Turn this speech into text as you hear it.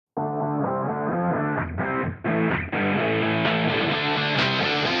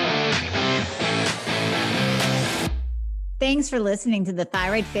Thanks for listening to the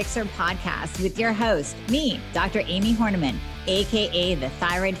Thyroid Fixer podcast with your host, me, Dr. Amy Horniman, aka the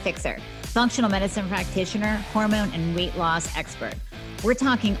Thyroid Fixer, functional medicine practitioner, hormone and weight loss expert. We're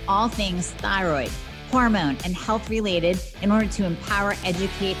talking all things thyroid, hormone, and health related in order to empower,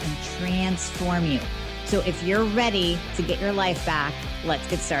 educate, and transform you. So if you're ready to get your life back, let's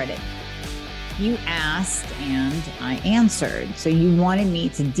get started. You asked and I answered. So you wanted me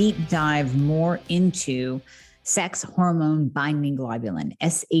to deep dive more into sex hormone binding globulin,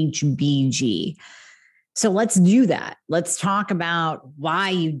 SHBG. So let's do that. Let's talk about why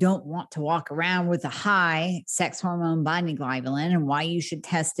you don't want to walk around with a high sex hormone binding globulin and why you should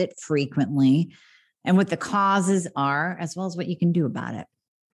test it frequently and what the causes are, as well as what you can do about it.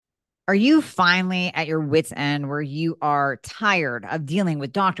 Are you finally at your wit's end where you are tired of dealing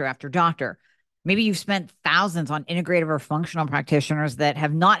with doctor after doctor? Maybe you've spent thousands on integrative or functional practitioners that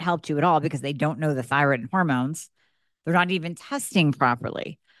have not helped you at all because they don't know the thyroid and hormones. They're not even testing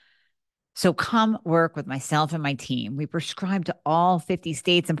properly. So come work with myself and my team. We prescribe to all 50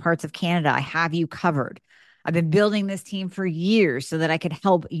 states and parts of Canada. I have you covered. I've been building this team for years so that I could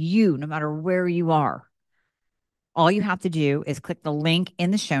help you no matter where you are. All you have to do is click the link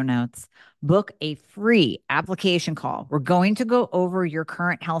in the show notes, book a free application call. We're going to go over your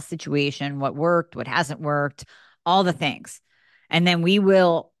current health situation, what worked, what hasn't worked, all the things. And then we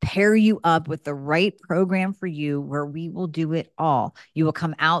will pair you up with the right program for you where we will do it all. You will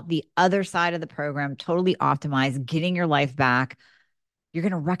come out the other side of the program, totally optimized, getting your life back. You're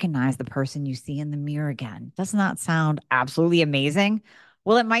going to recognize the person you see in the mirror again. Doesn't that sound absolutely amazing?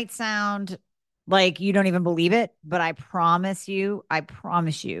 Well, it might sound like you don't even believe it, but I promise you,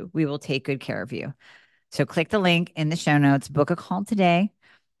 we will take good care of you. So click the link in the show notes, book a call today,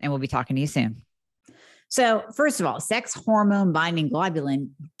 and we'll be talking to you soon. So first of all, sex hormone binding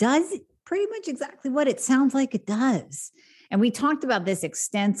globulin does pretty much exactly what it sounds like it does. And we talked about this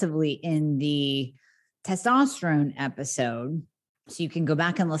extensively in the testosterone episode. So you can go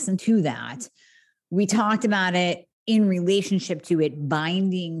back and listen to that. We talked about it in relationship to it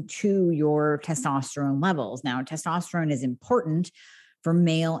binding to your testosterone levels. Now, testosterone is important for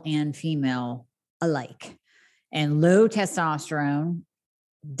male and female alike. And low testosterone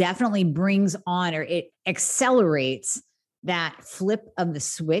definitely brings on, or it accelerates that flip of the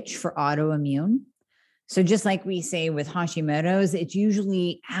switch for autoimmune. So just like we say with Hashimoto's, it's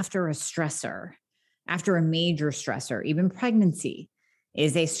usually after a stressor, after a major stressor. Even pregnancy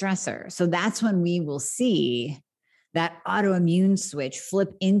is a stressor. So that's when we will see that autoimmune switch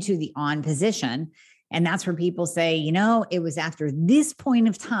flip into the on position. And that's where people say, you know, it was after this point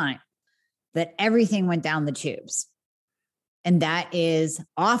of time that everything went down the tubes. And that is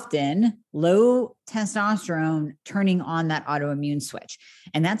often low testosterone turning on that autoimmune switch.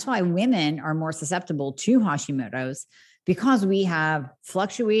 And that's why women are more susceptible to Hashimoto's, because we have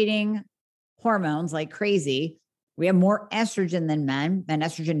fluctuating hormones like crazy. We have more estrogen than men, and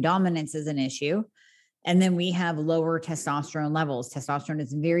estrogen dominance is an issue. And then we have lower testosterone levels. Testosterone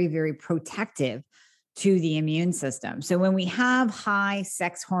is very, very protective to the immune system. So when we have high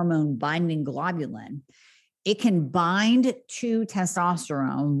sex hormone binding globulin, it can bind to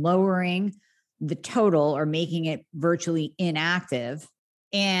testosterone, lowering the total or making it virtually inactive.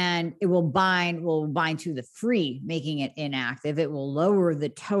 And it will bind to the free, making it inactive. It will lower the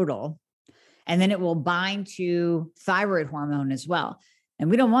total. And then it will bind to thyroid hormone as well. And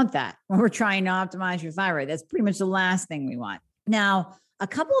we don't want that when we're trying to optimize your thyroid. That's pretty much the last thing we want. Now, a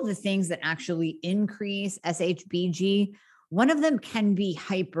couple of the things that actually increase SHBG, one of them can be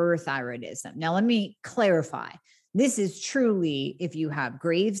hyperthyroidism. Now, let me clarify. This is truly if you have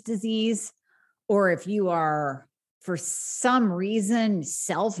Graves' disease, or if you are, for some reason,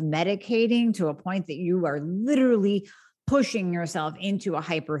 self-medicating to a point that you are literally pushing yourself into a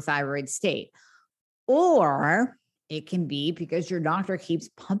hyperthyroid state. Or it can be because your doctor keeps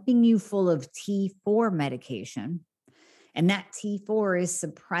pumping you full of T4 medication, and that T4 is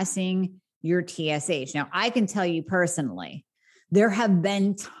suppressing your TSH. Now, I can tell you personally, there have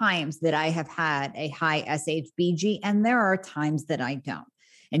been times that I have had a high SHBG, and there are times that I don't.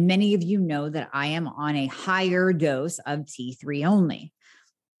 And many of you know that I am on a higher dose of T3 only.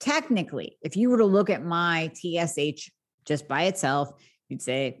 Technically, if you were to look at my TSH just by itself, you'd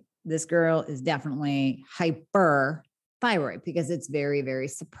say, this girl is definitely hyperthyroid because it's very, very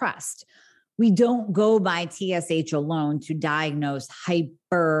suppressed. We don't go by TSH alone to diagnose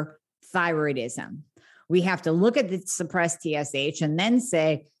hyperthyroidism. We have to look at the suppressed TSH and then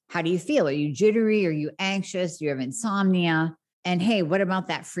say, how do you feel? Are you jittery? Are you anxious? Do you have insomnia? And hey, what about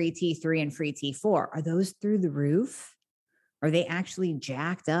that free T3 and free T4? Are those through the roof? Are they actually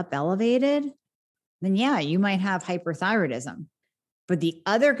jacked up, elevated? then yeah, you might have hyperthyroidism. But the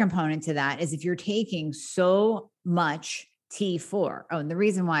other component to that is if you're taking so much T4. Oh, and the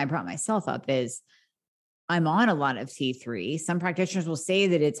reason why I brought myself up is I'm on a lot of T3. Some practitioners will say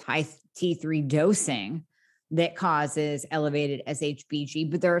that it's high T3 dosing that causes elevated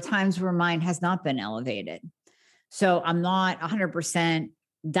SHBG, but there are times where mine has not been elevated. So I'm not 100%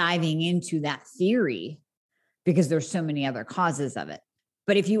 diving into that theory because there's so many other causes of it.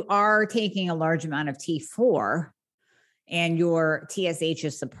 But if you are taking a large amount of T4 and your TSH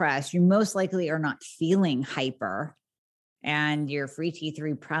is suppressed, you most likely are not feeling hyper, and your free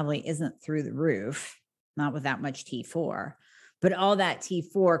T3 probably isn't through the roof, not with that much T4. But all that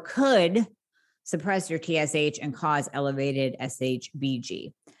T4 could suppress your TSH and cause elevated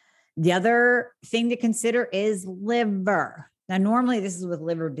SHBG. The other thing to consider is liver. Now, normally this is with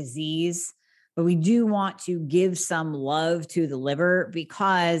liver disease, but we do want to give some love to the liver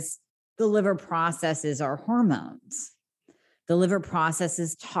because the liver processes our hormones. The liver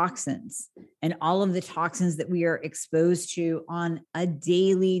processes toxins, and all of the toxins that we are exposed to on a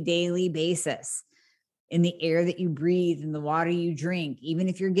daily basis in the air that you breathe, in the water you drink, even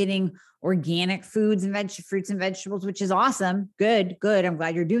if you're getting organic foods and fruits and vegetables, which is awesome. Good. I'm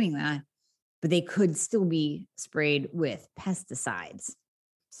glad you're doing that. But they could still be sprayed with pesticides.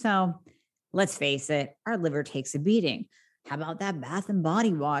 So let's face it, our liver takes a beating. How about that Bath and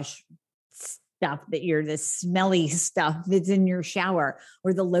Body Wash stuff the smelly stuff that's in your shower,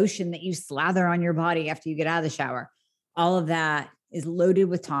 or the lotion that you slather on your body after you get out of the shower? All of that is loaded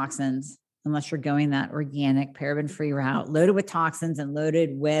with toxins, unless you're going that organic paraben-free route, loaded with toxins and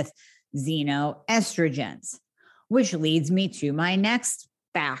loaded with xenoestrogens, which leads me to my next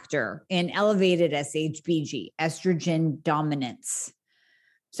factor in elevated SHBG, estrogen dominance.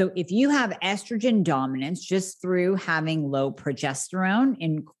 So if you have estrogen dominance just through having low progesterone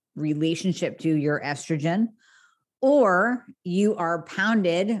in relationship to your estrogen, or you are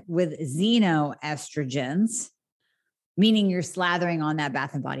pounded with xenoestrogens, meaning you're slathering on that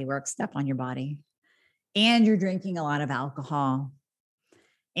Bath and Body Works stuff on your body, and you're drinking a lot of alcohol,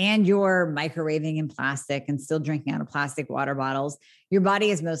 and you're microwaving in plastic and still drinking out of plastic water bottles, your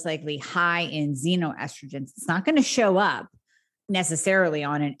body is most likely high in xenoestrogens. It's not going to show up necessarily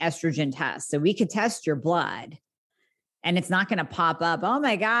on an estrogen test. So we could test your blood and it's not going to pop up, oh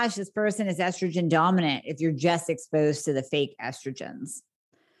my gosh, this person is estrogen dominant, if you're just exposed to the fake estrogens.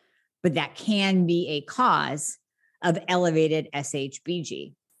 But that can be a cause of elevated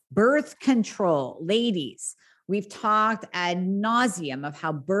SHBG. Birth control, ladies, we've talked ad nauseum of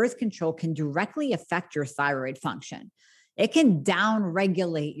how birth control can directly affect your thyroid function. It can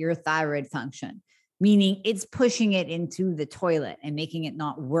downregulate your thyroid function, meaning it's pushing it into the toilet and making it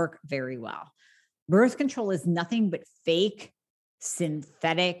not work very well. Birth control is nothing but fake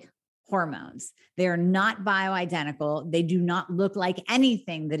synthetic hormones. They are not bioidentical. They do not look like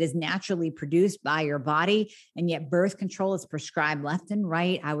anything that is naturally produced by your body. And yet birth control is prescribed left and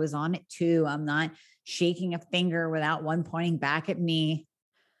right. I was on it too. I'm not shaking a finger without one pointing back at me.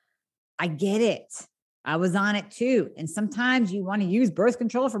 I get it. I was on it too. And sometimes you want to use birth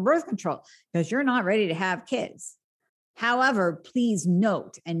control for birth control because you're not ready to have kids. However, please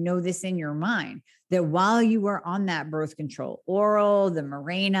note and know this in your mind that while you are on that birth control, oral, the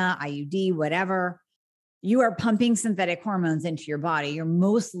Mirena, IUD, whatever, you are pumping synthetic hormones into your body. You're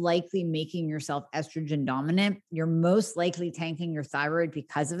most likely making yourself estrogen dominant. You're most likely tanking your thyroid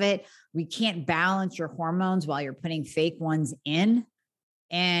because of it. We can't balance your hormones while you're putting fake ones in.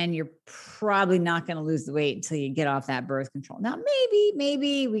 And you're probably not going to lose the weight until you get off that birth control. Now,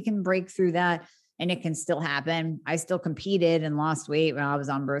 maybe we can break through that and it can still happen. I still competed and lost weight when I was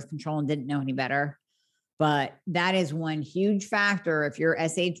on birth control and didn't know any better. But that is one huge factor. If your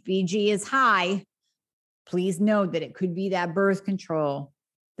SHBG is high, please note that it could be that birth control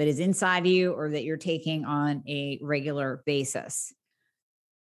that is inside of you or that you're taking on a regular basis.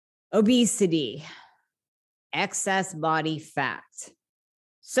 Obesity, excess body fat.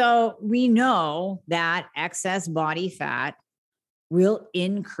 So we know that excess body fat will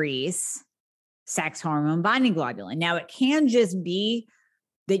increase sex hormone binding globulin. Now, it can just be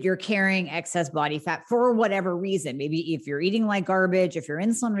that you're carrying excess body fat for whatever reason. Maybe if you're eating like garbage, if you're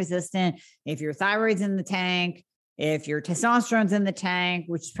insulin resistant, if your thyroid's in the tank, if your testosterone's in the tank,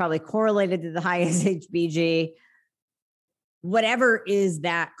 which is probably correlated to the high SHBG, whatever is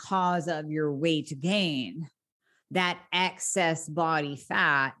that cause of your weight gain, that excess body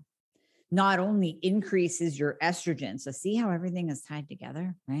fat not only increases your estrogen. So see how everything is tied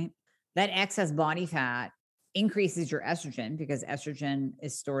together, right? That excess body fat increases your estrogen because estrogen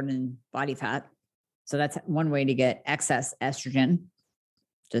is stored in body fat. So that's one way to get excess estrogen.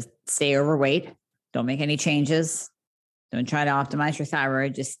 Just stay overweight. Don't make any changes. Don't try to optimize your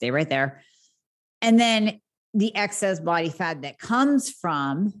thyroid. Just stay right there. And then the excess body fat that comes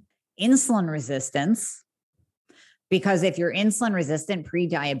from insulin resistance, because if you're insulin resistant,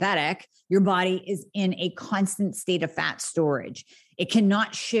 pre-diabetic, your body is in a constant state of fat storage. It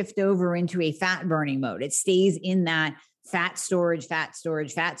cannot shift over into a fat burning mode. It stays in that fat storage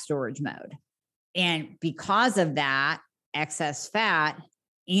mode. And because of that, excess fat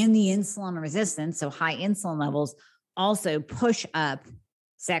and the insulin resistance, so high insulin levels, also push up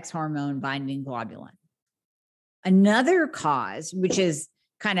sex hormone binding globulin. Another cause, which is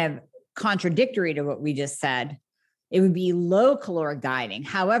kind of contradictory to what we just said, it would be low caloric dieting.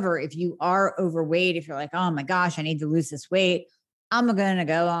 However, if you are overweight, if you're like, oh my gosh, I need to lose this weight, I'm going to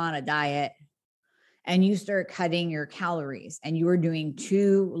go on a diet, and you start cutting your calories and you are doing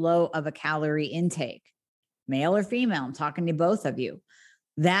too low of a calorie intake, male or female, I'm talking to both of you.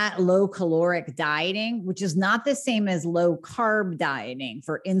 That low caloric dieting, which is not the same as low carb dieting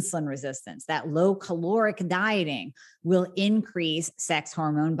for insulin resistance, that low caloric dieting will increase sex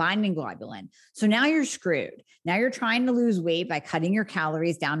hormone binding globulin. So now you're screwed. Now you're trying to lose weight by cutting your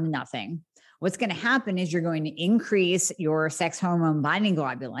calories down to nothing. What's going to happen is you're going to increase your sex hormone binding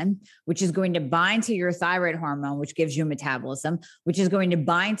globulin, which is going to bind to your thyroid hormone, which gives you metabolism, which is going to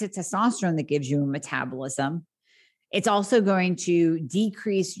bind to testosterone that gives you a metabolism. It's also going to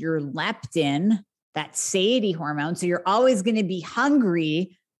decrease your leptin, that satiety hormone. So you're always going to be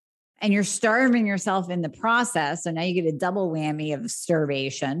hungry and you're starving yourself in the process. So now you get a double whammy of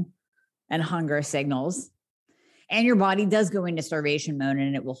starvation and hunger signals. And your body does go into starvation mode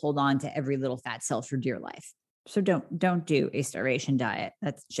and it will hold on to every little fat cell for dear life. So don't do a starvation diet.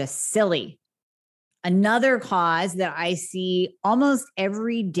 That's just silly. Another cause that I see almost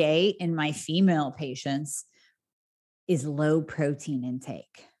every day in my female patients is low protein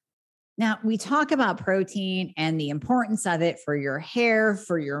intake. Now, we talk about protein and the importance of it for your hair,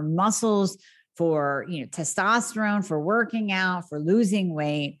 for your muscles, for testosterone, for working out, for losing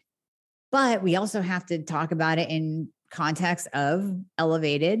weight. But we also have to talk about it in context of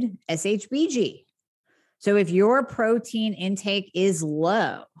elevated SHBG. So if your protein intake is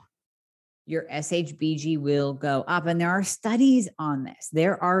low, your SHBG will go up. And there are studies on this.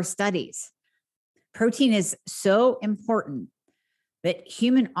 There are studies. Protein is so important that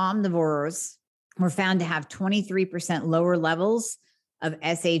human omnivores were found to have 23% lower levels of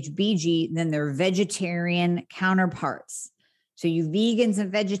SHBG than their vegetarian counterparts. So you vegans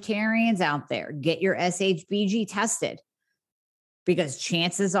and vegetarians out there, get your SHBG tested, because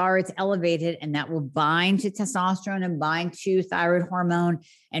chances are it's elevated and that will bind to testosterone and bind to thyroid hormone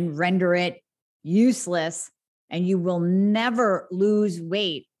and render it useless. And you will never lose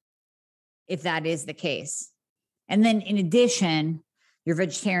weight if that is the case. And then in addition, your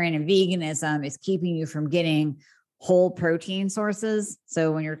vegetarian and veganism is keeping you from getting whole protein sources.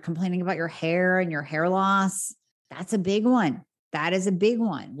 So when you're complaining about your hair and your hair loss, that's a big one. That is a big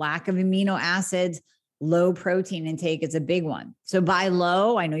one. Lack of amino acids, low protein intake is a big one. So by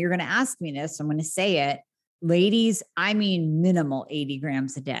low, I know you're going to ask me this, so I'm going to say it. Ladies, I mean minimal 80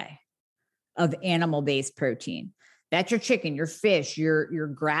 grams a day of animal-based protein. That's your chicken, your fish, your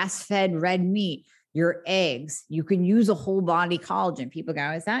grass-fed red meat, your eggs. You can use a whole body collagen. People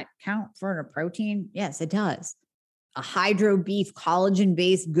go, does that count for a protein? Yes, it does. A hydro beef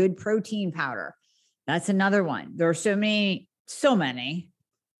collagen-based good protein powder. That's another one. There are so many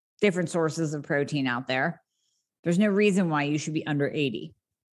different sources of protein out there. There's no reason why you should be under 80.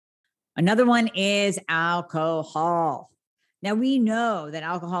 Another one is alcohol. Now we know that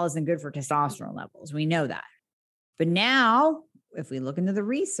alcohol isn't good for testosterone levels. We know that. But now, if we look into the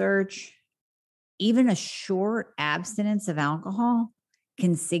research, even a short abstinence of alcohol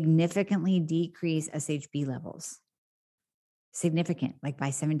can significantly decrease SHB levels. Significant, like by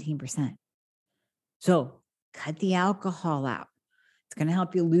 17%. So cut the alcohol out. It's going to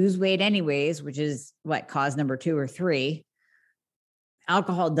help you lose weight anyways, which is cause number 2 or 3.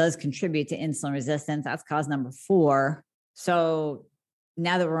 Alcohol does contribute to insulin resistance. That's cause number 4. So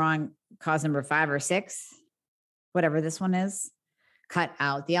now that we're on cause number 5 or 6, whatever this one is, cut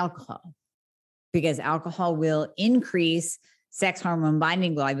out the alcohol, because alcohol will increase sex hormone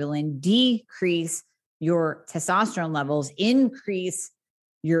binding globulin, decrease your testosterone levels, increase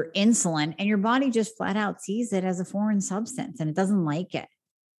your insulin, and your body just flat out sees it as a foreign substance and it doesn't like it.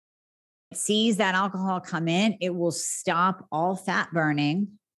 It sees that alcohol come in, it will stop all fat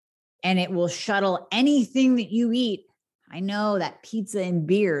burning and it will shuttle anything that you eat. I know that pizza and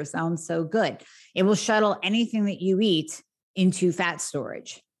beer sounds so good. It will shuttle anything that you eat into fat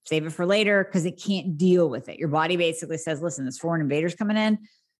storage. Save it for later because it can't deal with it. Your body basically says, listen, this foreign invader's coming in.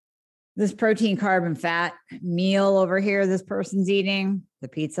 this protein, carb, and fat meal over here this person's eating, the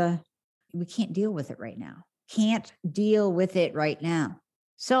pizza, we can't deal with it right now. Can't deal with it right now.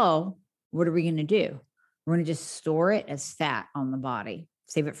 So what are we going to do? We're going to just store it as fat on the body,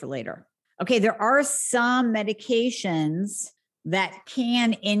 save it for later. Okay, there are some medications that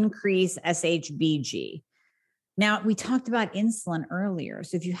can increase SHBG. Now, we talked about insulin earlier.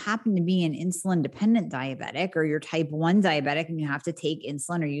 So if you happen to be an insulin dependent diabetic or you're type 1 diabetic and you have to take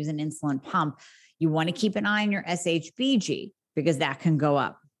insulin or use an insulin pump, you want to keep an eye on your SHBG because that can go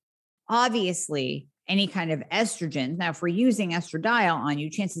up. Obviously, any kind of estrogen. Now, if we're using estradiol on you,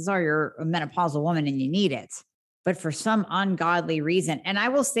 chances are you're a menopausal woman and you need it. But for some ungodly reason, and I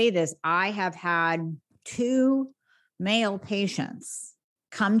will say this, I have had 2 male patients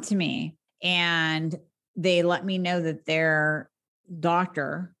come to me and they let me know that their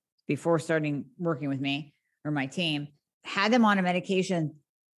doctor, before starting working with me or my team, had them on a medication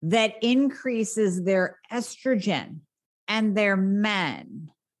that increases their estrogen, and they're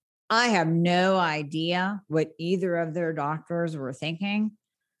men. I have no idea what either of their doctors were thinking.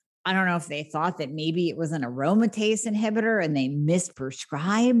 I don't know if they thought that maybe it was an aromatase inhibitor and they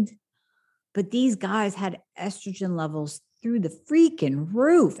misprescribed, but these guys had estrogen levels through the freaking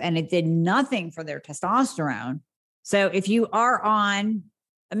roof and it did nothing for their testosterone. So if you are on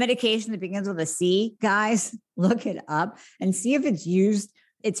a medication that begins with a C, guys, look it up and see if it's used,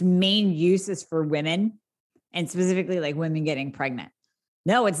 its main use is for women and specifically like women getting pregnant.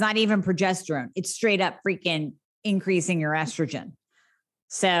 No, it's not even progesterone. It's straight up freaking increasing your estrogen.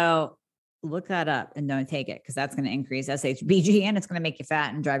 So look that up and don't take it because that's going to increase SHBG and it's going to make you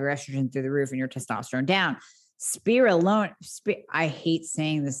fat and drive your estrogen through the roof and your testosterone down. Spirulone, I hate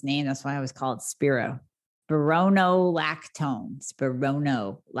saying this name. That's why I always call it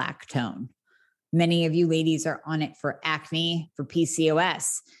spironolactone. Many of you ladies are on it for acne, for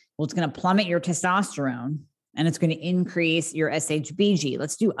PCOS. Well, it's going to plummet your testosterone and it's going to increase your SHBG.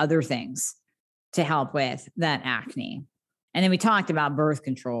 Let's do other things to help with that acne. And then we talked about birth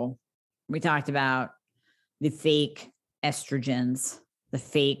control. We talked about the fake estrogens, the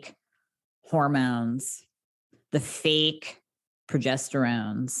fake hormones, the fake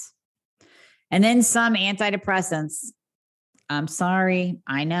progesterones, and then some antidepressants. I'm sorry.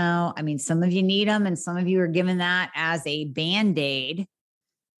 I know. I mean, some of you need them and some of you are given that as a Band-Aid.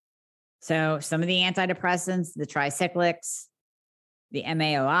 So some of the antidepressants, the tricyclics, the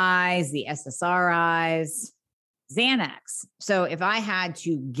MAOIs, the SSRIs, Xanax. So if I had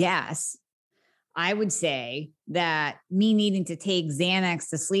to guess, I would say that me needing to take Xanax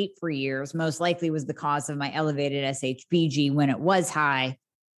to sleep for years most likely was the cause of my elevated SHBG when it was high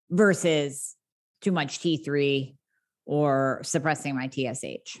versus too much T3 or suppressing my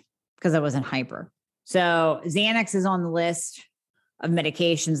TSH because I wasn't hyper. So Xanax is on the list of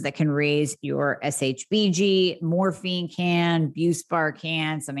medications that can raise your SHBG. Morphine can, Buspar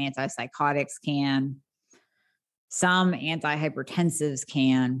can, some antipsychotics can, some antihypertensives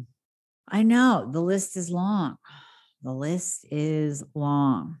can. I know the list is long. The list is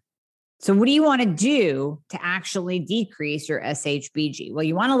long. So what do you want to do to actually decrease your SHBG? Well,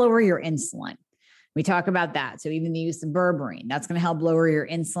 you want to lower your insulin. We talk about that. So even the use of berberine, that's going to help lower your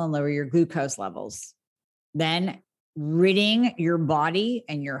insulin, lower your glucose levels. Then ridding your body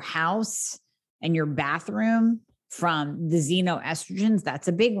and your house and your bathroom from the xenoestrogens, that's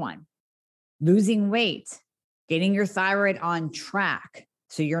a big one. Losing weight, getting your thyroid on track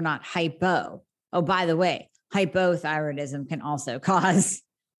so you're not hypo. Oh, by the way, hypothyroidism can also cause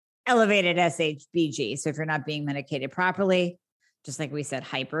elevated SHBG. So if you're not being medicated properly, just like we said,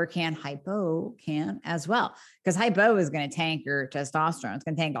 hypo can as well. Because hypo is going to tank your testosterone. It's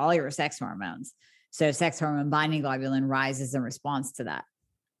going to tank all your sex hormones. So sex hormone binding globulin rises in response to that.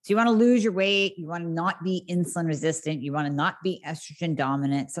 So you want to lose your weight. You want to not be insulin resistant. You want to not be estrogen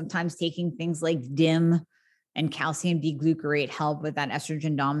dominant. Sometimes taking things like DIM and calcium D-glucarate help with that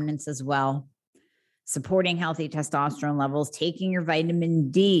estrogen dominance as well. Supporting healthy testosterone levels, taking your vitamin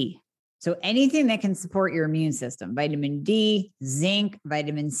D. So anything that can support your immune system, vitamin D, zinc,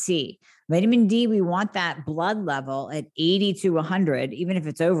 vitamin C. Vitamin D, we want that blood level at 80 to 100. Even if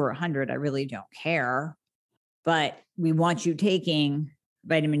it's over 100, I really don't care. But we want you taking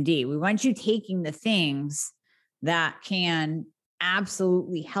vitamin D. We want you taking the things that can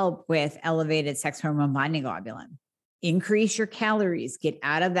absolutely help with elevated sex hormone binding globulin. Increase your calories, get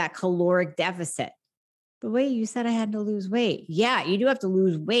out of that caloric deficit. But wait, you said I had to lose weight. Yeah, you do have to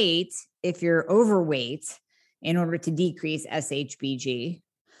lose weight if you're overweight in order to decrease SHBG.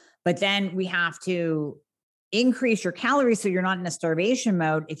 But then we have to increase your calories so you're not in a starvation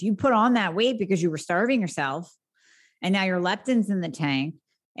mode. If you put on that weight because you were starving yourself and now your leptin's in the tank,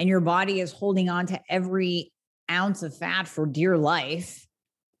 and your body is holding on to every ounce of fat for dear life,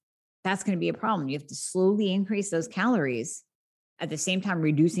 that's going to be a problem. You have to slowly increase those calories at the same time,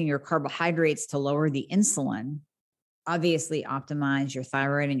 reducing your carbohydrates to lower the insulin. Obviously optimize your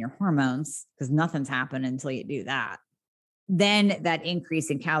thyroid and your hormones, because nothing's happened until you do that. Then that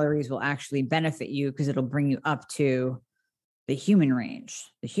increase in calories will actually benefit you, because it'll bring you up to the human range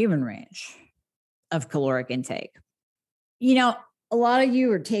of caloric intake. A lot of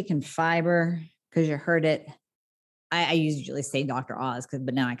you are taking fiber because you heard it. I usually say Dr. Oz,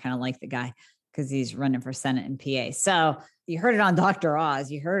 but now I kind of like the guy because he's running for Senate and PA. So you heard it on Dr.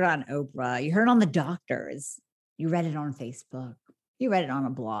 Oz, you heard it on Oprah, you heard it on the doctors, you read it on Facebook, you read it on a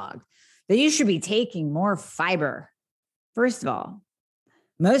blog, that you should be taking more fiber. First of all,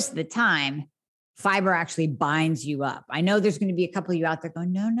 most of the time, fiber actually binds you up. I know there's going to be a couple of you out there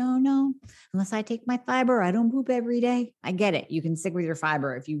going, no, unless I take my fiber, I don't poop every day. I get it. You can stick with your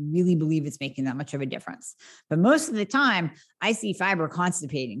fiber if you really believe it's making that much of a difference. But most of the time, I see fiber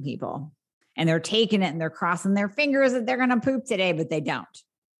constipating people, and they're taking it and they're crossing their fingers that they're going to poop today, but they don't.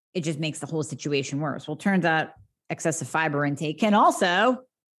 It just makes the whole situation worse. Well, turns out excessive fiber intake can also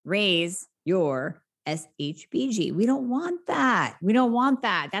raise your SHBG. We don't want that.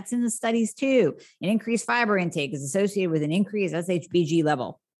 That's in the studies too. An increased fiber intake is associated with an increased SHBG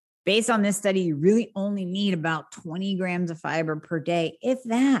level. Based on this study, you really only need about 20 grams of fiber per day, if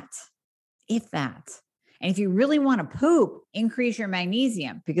that. And if you really want to poop, increase your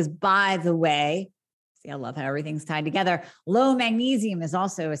magnesium, because, by the way, see, I love how everything's tied together. Low magnesium is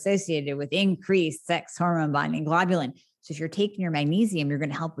also associated with increased sex hormone binding globulin. So if you're taking your magnesium, you're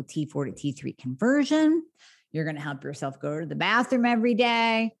going to help with T4 to T3 conversion. You're going to help yourself go to the bathroom every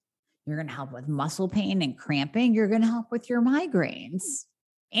day. You're going to help with muscle pain and cramping. You're going to help with your migraines,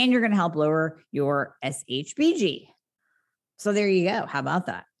 and you're going to help lower your SHBG. So there you go. How about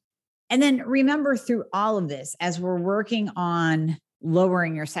that? And then remember, through all of this, as we're working on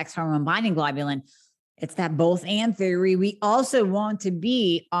lowering your sex hormone binding globulin, it's that both and theory. We also want to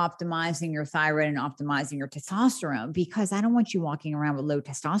be optimizing your thyroid and optimizing your testosterone, because I don't want you walking around with low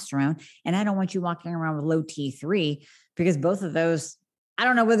testosterone, and I don't want you walking around with low T3, because both of those, I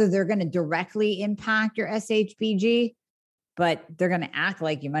don't know whether they're going to directly impact your SHBG, but they're going to act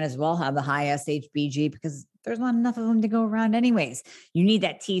like you might as well have the high SHBG, because there's not enough of them to go around anyways. You need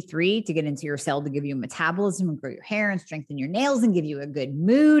that T3 to get into your cell to give you metabolism and grow your hair and strengthen your nails and give you a good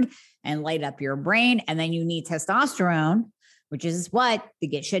mood and light up your brain. And then you need testosterone, which is what? The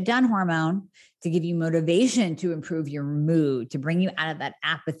get shit done hormone, to give you motivation to improve your mood, to bring you out of that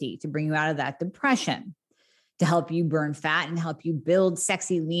apathy, to bring you out of that depression, to help you burn fat and help you build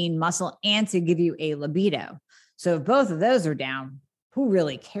sexy, lean muscle, and to give you a libido. So if both of those are down, who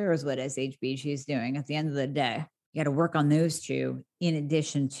really cares what SHBG is doing at the end of the day? You got to work on those two, in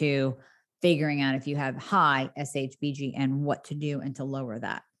addition to figuring out if you have high SHBG and what to do and to lower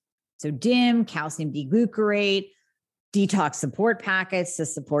that. So DIM, calcium D-glucarate, detox support packets to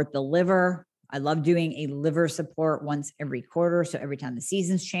support the liver. I love doing a liver support once every quarter. So every time the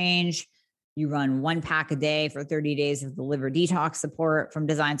seasons change, you run 1 pack a day for 30 days of the liver detox support from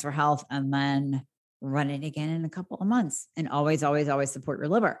Designs for Health, and then run it again in a couple of months. And always, always, always support your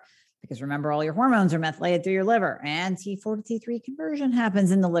liver, because remember, all your hormones are methylated through your liver, and T4 to T3 conversion happens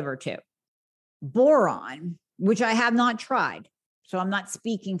in the liver too. Boron, which I have not tried, so I'm not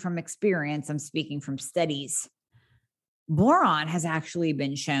speaking from experience, I'm speaking from studies. Boron has actually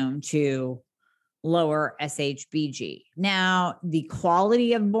been shown to lower SHBG. Now, the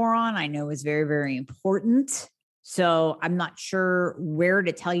quality of boron I know is very, very important. So I'm not sure where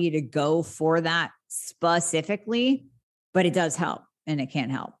to tell you to go for that specifically, but it does help and it can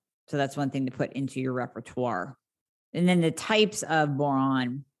help. So that's one thing to put into your repertoire. And then the types of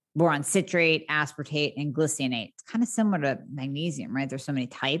boron citrate, aspartate, and glycinate. It's kind of similar to magnesium, right? There's so many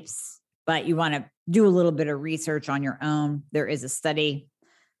types, but you want to do a little bit of research on your own. There is a study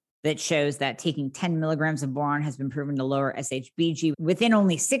that shows that taking 10 milligrams of boron has been proven to lower SHBG within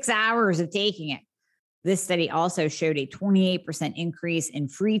only 6 hours of taking it. This study also showed a 28% increase in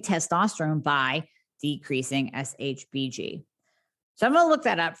free testosterone by decreasing SHBG. So I'm going to look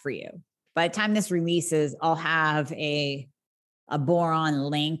that up for you. By the time this releases, I'll have a boron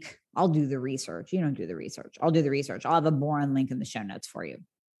link. I'll do the research. You don't do the research. I'll do the research. I'll have a boron link in the show notes for you.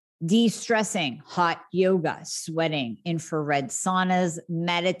 De-stressing, hot yoga, sweating, infrared saunas,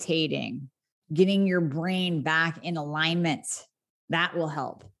 meditating, getting your brain back in alignment. That will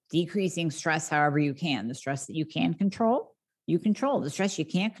help. Decreasing stress however you can. The stress that you can control, you control. The stress you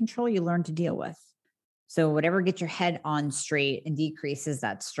can't control, you learn to deal with. So whatever gets your head on straight and decreases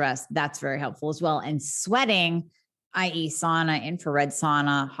that stress, that's very helpful as well. And sweating i.e. sauna, infrared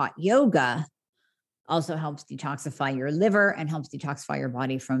sauna, hot yoga, also helps detoxify your liver and helps detoxify your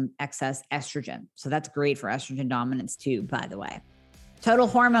body from excess estrogen. So that's great for estrogen dominance too, by the way. Total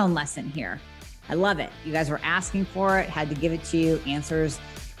hormone lesson here. I love it. You guys were asking for it, had to give it to you. Answers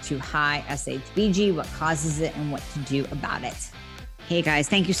to high SHBG, what causes it, and what to do about it. Hey guys,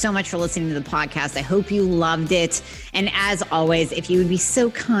 thank you so much for listening to the podcast. I hope you loved it. And as always, if you would be so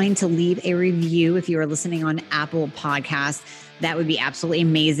kind to leave a review if you are listening on Apple Podcasts, that would be absolutely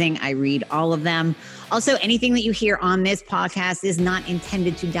amazing. I read all of them. Also, anything that you hear on this podcast is not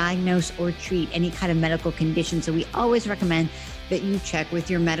intended to diagnose or treat any kind of medical condition. So we always recommend that you check with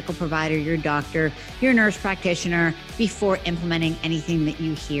your medical provider, your doctor, your nurse practitioner before implementing anything that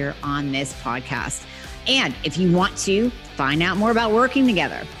you hear on this podcast. And if you want to find out more about working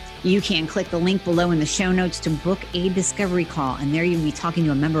together, you can click the link below in the show notes to book a discovery call. And there you'll be talking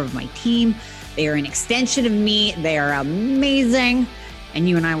to a member of my team. They are an extension of me. They are amazing. And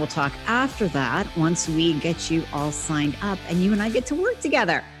you and I will talk after that once we get you all signed up and you and I get to work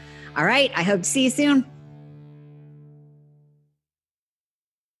together. All right. I hope to see you soon.